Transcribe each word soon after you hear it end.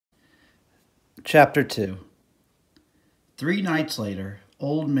Chapter 2. 3 nights later,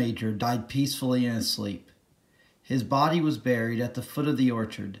 old Major died peacefully in his sleep. His body was buried at the foot of the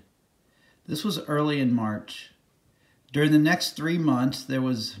orchard. This was early in March. During the next 3 months, there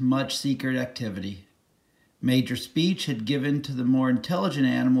was much secret activity. Major Speech had given to the more intelligent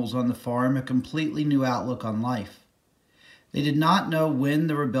animals on the farm a completely new outlook on life. They did not know when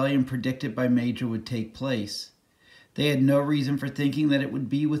the rebellion predicted by Major would take place. They had no reason for thinking that it would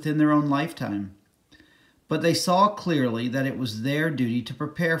be within their own lifetime. But they saw clearly that it was their duty to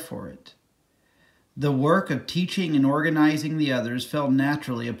prepare for it. The work of teaching and organizing the others fell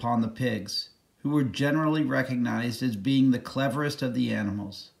naturally upon the pigs, who were generally recognized as being the cleverest of the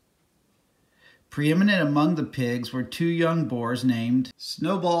animals. Preeminent among the pigs were 2 young boars named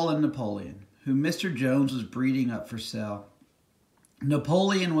Snowball and Napoleon, whom Mr. Jones was breeding up for sale.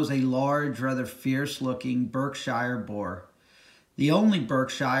 Napoleon was a large, rather fierce-looking Berkshire boar, the only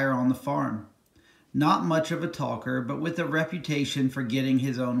Berkshire on the farm. Not much of a talker, but with a reputation for getting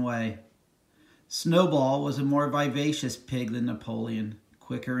his own way. Snowball was a more vivacious pig than Napoleon,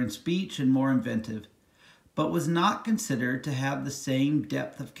 quicker in speech and more inventive, but was not considered to have the same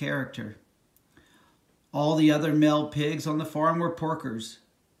depth of character. All the other male pigs on the farm were porkers.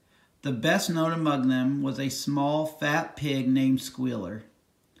 The best known among them was a small, fat pig named Squealer,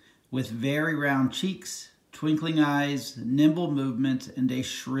 with very round cheeks, twinkling eyes, nimble movements, and a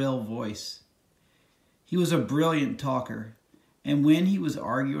shrill voice. He was a brilliant talker, and when he was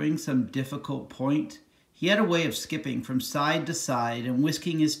arguing some difficult point, he had a way of skipping from side to side and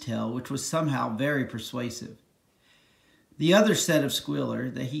whisking his tail, which was somehow very persuasive. The others said of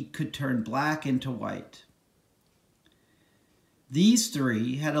Squealer that he could turn black into white. These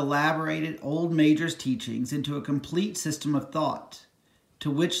 3 had elaborated old Major's teachings into a complete system of thought, to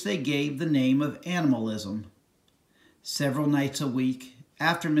which they gave the name of animalism. Several nights a week,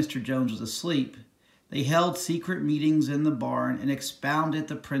 after Mr. Jones was asleep, they held secret meetings in the barn and expounded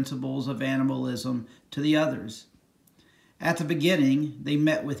the principles of animalism to the others. At the beginning, they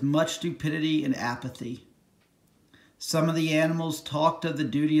met with much stupidity and apathy. Some of the animals talked of the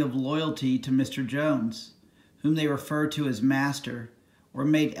duty of loyalty to Mr. Jones, whom they referred to as master, or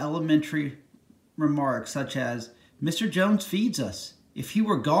made elementary remarks such as, "Mr. Jones feeds us. If he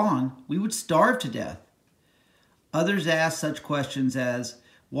were gone, we would starve to death." Others asked such questions as,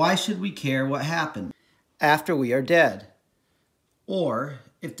 "Why should we care what happened after we are dead?" Or,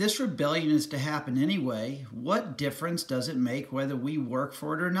 "If this rebellion is to happen anyway, what difference does it make whether we work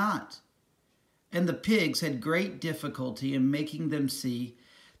for it or not?" And the pigs had great difficulty in making them see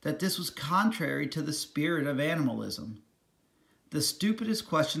that this was contrary to the spirit of animalism. The stupidest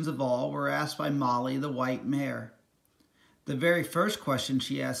questions of all were asked by Molly, the white mare. The very first question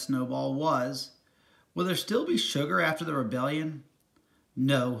she asked Snowball was, "Will there still be sugar after the rebellion?"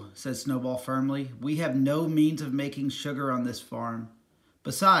 "No," said Snowball firmly. "We have no means of making sugar on this farm.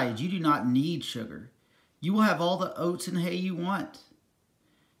 Besides, you do not need sugar. You will have all the oats and hay you want."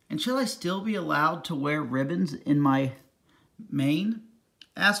 "And shall I still be allowed to wear ribbons in my mane?"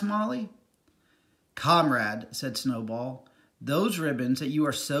 asked Molly. "Comrade," said Snowball, "those ribbons that you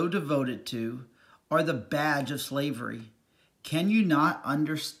are so devoted to are the badge of slavery. Can you not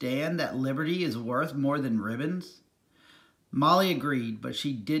understand that liberty is worth more than ribbons?" Molly agreed, but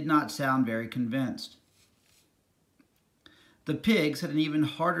she did not sound very convinced. The pigs had an even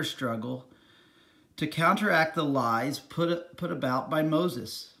harder struggle to counteract the lies put about by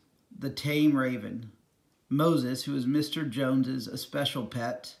Moses, the tame raven. Moses, who was Mr. Jones's especial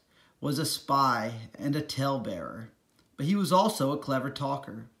pet, was a spy and a tale-bearer, but he was also a clever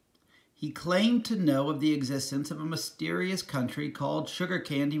talker. He claimed to know of the existence of a mysterious country called Sugar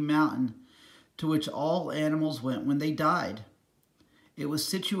Candy Mountain, to which all animals went when they died. It was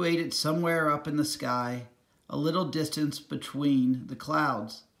situated somewhere up in the sky, a little distance between the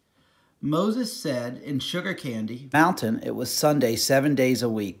clouds. Moses said in Sugar Candy Mountain it was Sunday 7 days a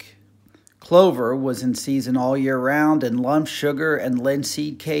week. Clover was in season all year round, and lump sugar and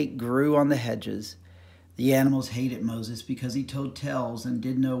linseed cake grew on the hedges. The animals hated Moses because he told tales and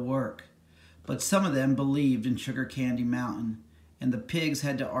did no work, but some of them believed in Sugar Candy Mountain, and the pigs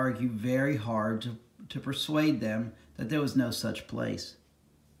had to argue very hard to persuade them that there was no such place.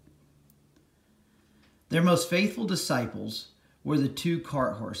 Their most faithful disciples were the 2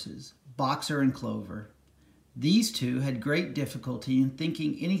 cart horses, Boxer and Clover. These 2 had great difficulty in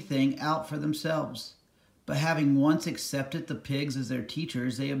thinking anything out for themselves, but having once accepted the pigs as their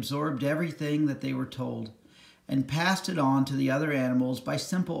teachers, they absorbed everything that they were told and passed it on to the other animals by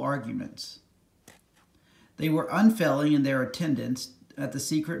simple arguments. They were unfailing in their attendance at the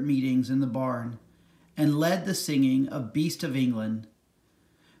secret meetings in the barn and led the singing of Beast of England,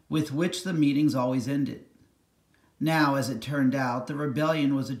 with which the meetings always ended. Now, as it turned out, the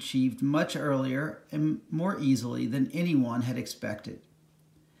rebellion was achieved much earlier and more easily than anyone had expected.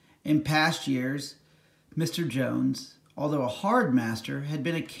 In past years, Mr. Jones, although a hard master, had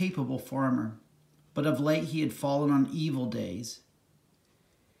been a capable farmer, but of late he had fallen on evil days.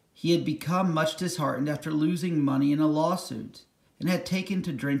 He had become much disheartened after losing money in a lawsuit, and had taken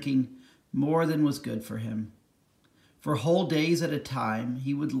to drinking more than was good for him. For whole days at a time,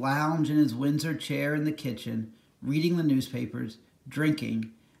 he would lounge in his Windsor chair in the kitchen, reading the newspapers,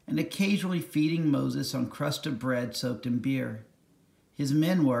 drinking, and occasionally feeding Moses on crust of bread soaked in beer. His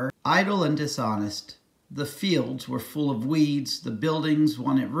men were idle and dishonest. The fields were full of weeds, the buildings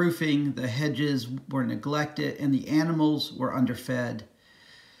wanted roofing, the hedges were neglected, and the animals were underfed.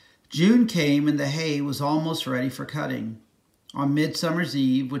 June came and the hay was almost ready for cutting. On Midsummer's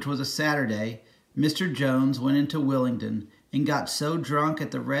Eve, which was a Saturday, Mr. Jones went into Willingdon and got so drunk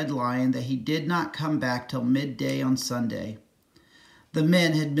at the Red Lion that he did not come back till midday on Sunday. The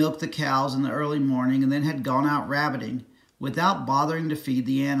men had milked the cows in the early morning and then had gone out rabbiting, without bothering to feed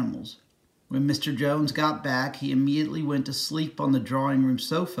the animals. When Mr. Jones got back, he immediately went to sleep on the drawing-room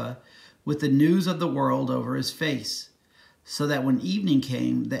sofa with the news of the world over his face, so that when evening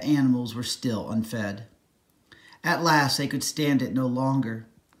came, the animals were still unfed. At last they could stand it no longer.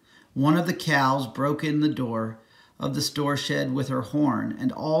 One of the cows broke in the door of the store shed with her horn,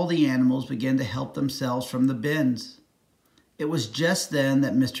 and all the animals began to help themselves from the bins. It was just then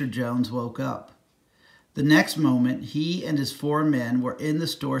that Mr. Jones woke up. The next moment, he and his 4 men were in the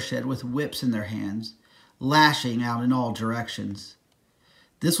store shed with whips in their hands, lashing out in all directions.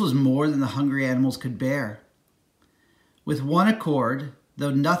 This was more than the hungry animals could bear. With one accord,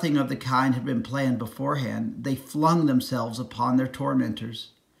 though nothing of the kind had been planned beforehand, they flung themselves upon their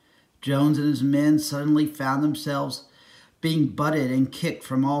tormentors. Jones and his men suddenly found themselves being butted and kicked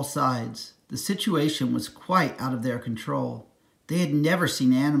from all sides. The situation was quite out of their control. They had never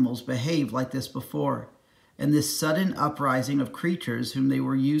seen animals behave like this before, and this sudden uprising of creatures whom they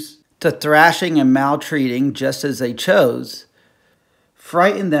were used to thrashing and maltreating just as they chose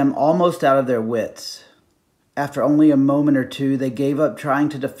frightened them almost out of their wits. After only a moment or two, they gave up trying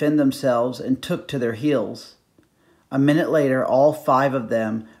to defend themselves and took to their heels. A minute later, all 5 of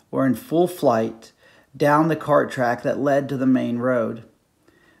them were in full flight down the cart track that led to the main road,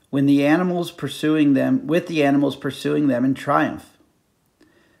 with the animals pursuing them in triumph.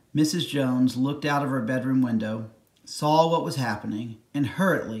 Mrs. Jones looked out of her bedroom window, saw what was happening, and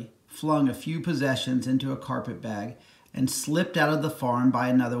hurriedly flung a few possessions into a carpet bag and slipped out of the farm by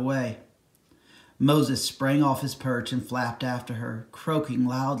another way. Moses sprang off his perch and flapped after her, croaking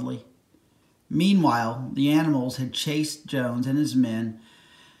loudly. Meanwhile, the animals had chased Jones and his men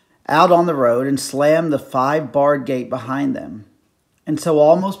out on the road and slammed the 5-barred gate behind them. And so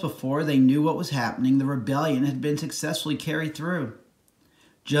almost before they knew what was happening, the rebellion had been successfully carried through.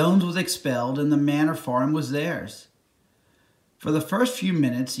 Jones was expelled and the manor farm was theirs. For the first few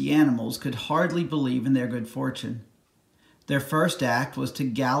minutes, the animals could hardly believe in their good fortune. Their first act was to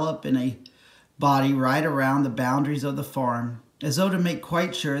gallop in a body right around the boundaries of the farm, as though to make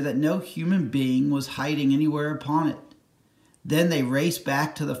quite sure that no human being was hiding anywhere upon it. Then they raced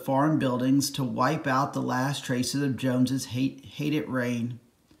back to the farm buildings to wipe out the last traces of Jones's hated reign.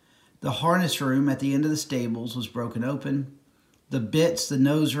 The harness room at the end of the stables was broken open. The bits, the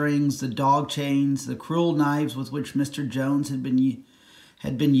nose rings, the dog chains, the cruel knives with which Mr. Jones had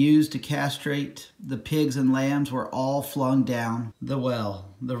been used to castrate the pigs and lambs were all flung down the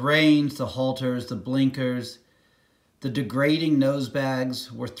well. The reins, the halters, the blinkers, the degrading nose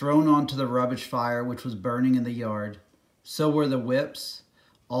bags were thrown onto the rubbish fire which was burning in the yard. So were the whips.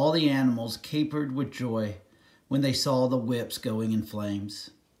 All the animals capered with joy when they saw the whips going in flames.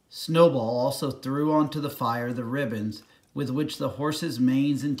 Snowball also threw onto the fire the ribbons with which the horses'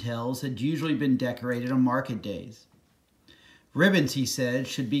 manes and tails had usually been decorated on market days. Ribbons, he said,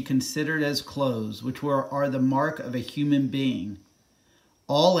 should be considered as clothes, which are the mark of a human being.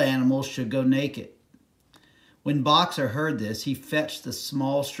 All animals should go naked. When Boxer heard this, he fetched the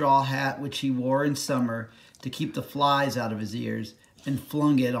small straw hat which he wore in summer to keep the flies out of his ears and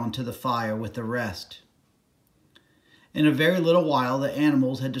flung it onto the fire with the rest. In a very little while, the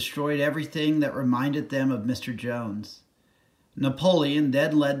animals had destroyed everything that reminded them of Mr. Jones. Napoleon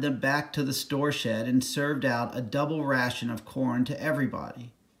then led them back to the store shed and served out a double ration of corn to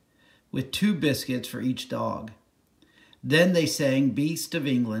everybody, with 2 biscuits for each dog. Then they sang Beast of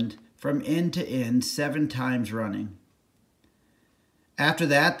England from end to end 7 times running. After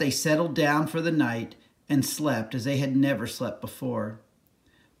that, they settled down for the night and slept as they had never slept before.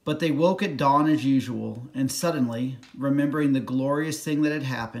 But they woke at dawn as usual, and suddenly, remembering the glorious thing that had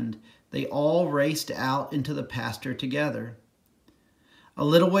happened, they all raced out into the pasture together. A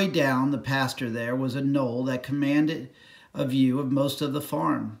little way down the pasture there was a knoll that commanded a view of most of the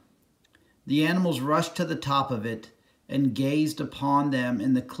farm. The animals rushed to the top of it and gazed upon them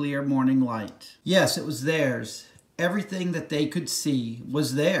in the clear morning light. Yes, it was theirs. Everything that they could see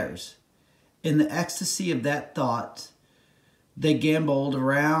was theirs. In the ecstasy of that thought, they gamboled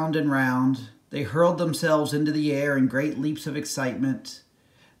round and round. They hurled themselves into the air in great leaps of excitement.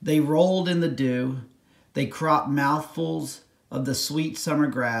 They rolled in the dew. They cropped mouthfuls of the sweet summer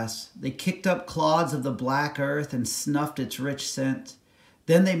grass. They kicked up clods of the black earth and snuffed its rich scent.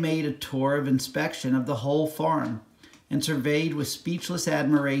 Then they made a tour of inspection of the whole farm and surveyed with speechless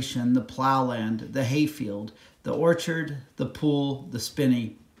admiration the plowland, the hayfield, the orchard, the pool, the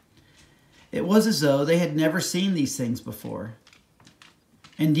spinney. It was as though they had never seen these things before.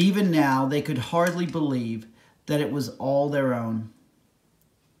 And even now they could hardly believe that it was all their own.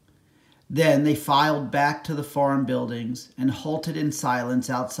 Then they filed back to the farm buildings and halted in silence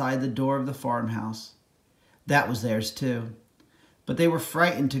outside the door of the farmhouse. That was theirs too, but they were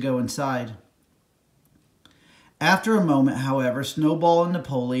frightened to go inside. After a moment, however, Snowball and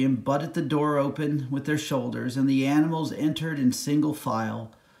Napoleon butted the door open with their shoulders, and the animals entered in single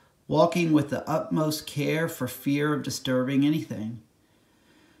file, walking with the utmost care for fear of disturbing anything.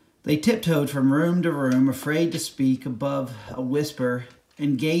 They tiptoed from room to room, afraid to speak above a whisper,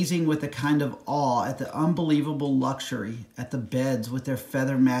 and gazing with a kind of awe at the unbelievable luxury, at the beds with their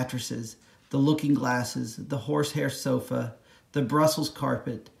feather mattresses, the looking glasses, the horsehair sofa, the Brussels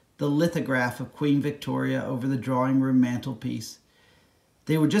carpet, the lithograph of Queen Victoria over the drawing room mantelpiece.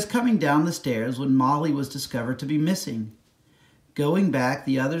 They were just coming down the stairs when Molly was discovered to be missing. Going back,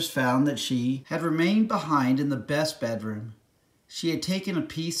 the others found that she had remained behind in the best bedroom. She had taken a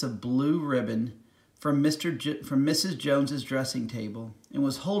piece of blue ribbon from Mrs. Jones's dressing table and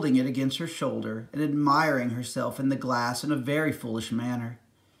was holding it against her shoulder and admiring herself in the glass in a very foolish manner.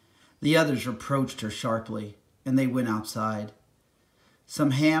 The others reproached her sharply, and they went outside.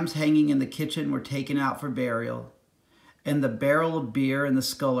 Some hams hanging in the kitchen were taken out for burial, and the barrel of beer in the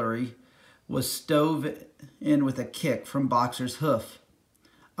scullery was stove in with a kick from Boxer's hoof.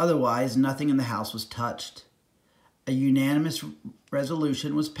 Otherwise, nothing in the house was touched. A unanimous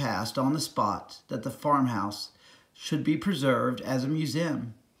resolution was passed on the spot that the farmhouse should be preserved as a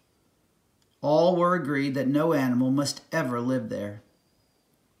museum. All were agreed that no animal must ever live there.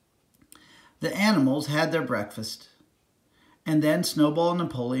 The animals had their breakfast, and then Snowball and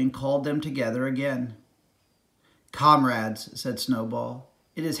Napoleon called them together again. "Comrades," said Snowball,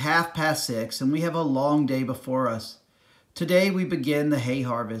 "it is 6:30, and we have a long day before us. Today we begin the hay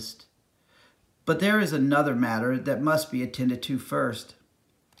harvest. But there is another matter that must be attended to first."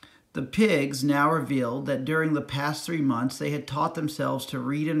 The pigs now revealed that during the past 3 months they had taught themselves to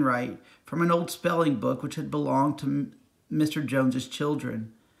read and write from an old spelling book which had belonged to Mr. Jones's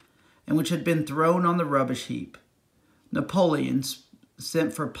children, and which had been thrown on the rubbish heap. Napoleon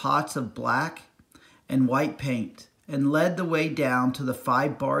sent for pots of black and white paint, and led the way down to the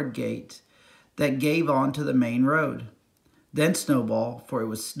 5-barred gate that gave on to the main road. Then Snowball, for it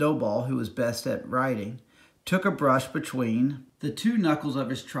was Snowball who was best at writing, took a brush between the 2 knuckles of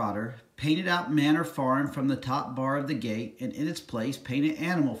his trotter, painted out Manor Farm from the top bar of the gate, and in its place painted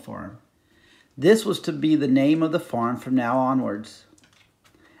Animal Farm. This was to be the name of the farm from now onwards.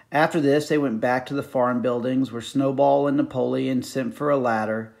 After this, they went back to the farm buildings, where Snowball and Napoleon sent for a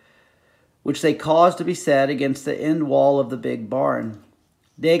ladder, which they caused to be set against the end wall of the big barn.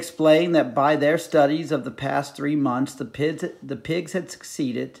 They explained that by their studies of the past 3 months, the pigs had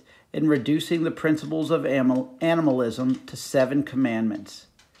succeeded in reducing the principles of animalism to 7 commandments.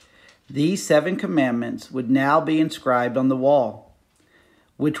 These 7 commandments would now be inscribed on the wall,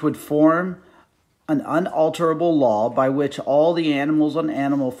 which would form an unalterable law by which all the animals on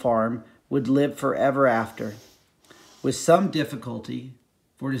Animal Farm would live forever after. With some difficulty,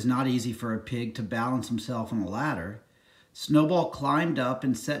 for it is not easy for a pig to balance himself on a ladder, Snowball climbed up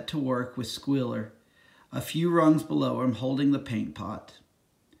and set to work with Squealer, a few rungs below him, holding the paint pot.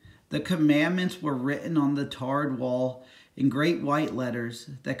 The commandments were written on the tarred wall in great white letters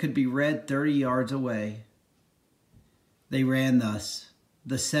that could be read 30 yards away. They ran thus: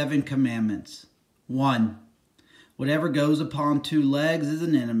 the 7 commandments. 1. Whatever goes upon 2 legs is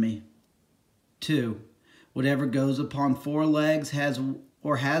an enemy. 2. Whatever goes upon 4 legs has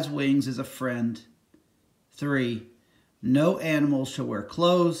wings is a friend. 3. No animal shall wear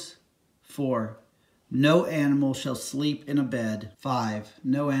clothes. 4. No animal shall sleep in a bed. 5.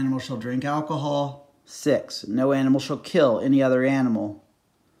 No animal shall drink alcohol. 6. No animal shall kill any other animal.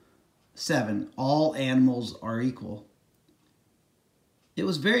 7. All animals are equal. It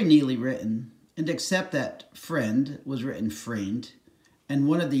was very neatly written, and except that friend was written friend, and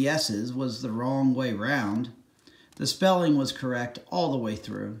one of the S's was the wrong way round, the spelling was correct all the way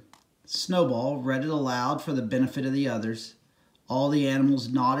through. Snowball read it aloud for the benefit of the others. All the animals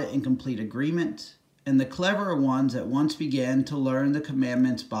nodded in complete agreement, and the cleverer ones at once began to learn the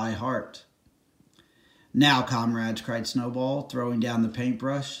commandments by heart. "Now, comrades," cried Snowball, throwing down the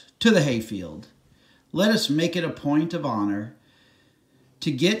paintbrush, "to the hayfield. Let us make it a point of honor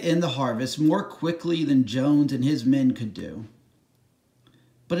to get in the harvest more quickly than Jones and his men could do."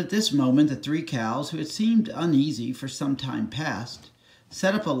 But at this moment the 3 cows, who had seemed uneasy for some time past,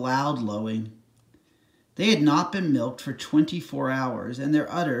 set up a loud lowing. They had not been milked for 24 hours, and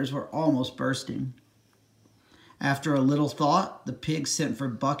their udders were almost bursting. After a little thought, the pigs sent for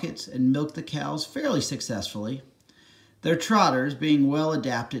buckets and milked the cows fairly successfully, their trotters being well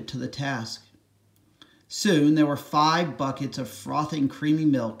adapted to the task. Soon there were 5 buckets of frothing creamy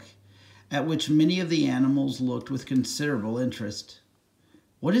milk, at which many of the animals looked with considerable interest.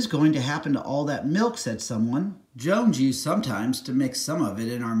 "What is going to happen to all that milk?" said someone. "Jones used sometimes to mix some of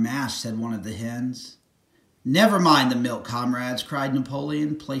it in our mash," said one of the hens. "Never mind the milk, comrades," cried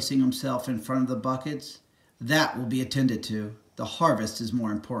Napoleon, placing himself in front of the buckets. "That will be attended to. The harvest is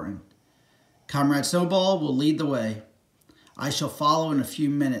more important. Comrade Snowball will lead the way. I shall follow in a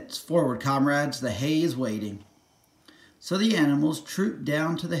few minutes. Forward, comrades, the hay is waiting." So the animals trooped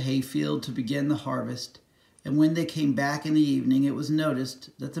down to the hayfield to begin the harvest, and when they came back in the evening, it was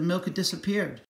noticed that the milk had disappeared.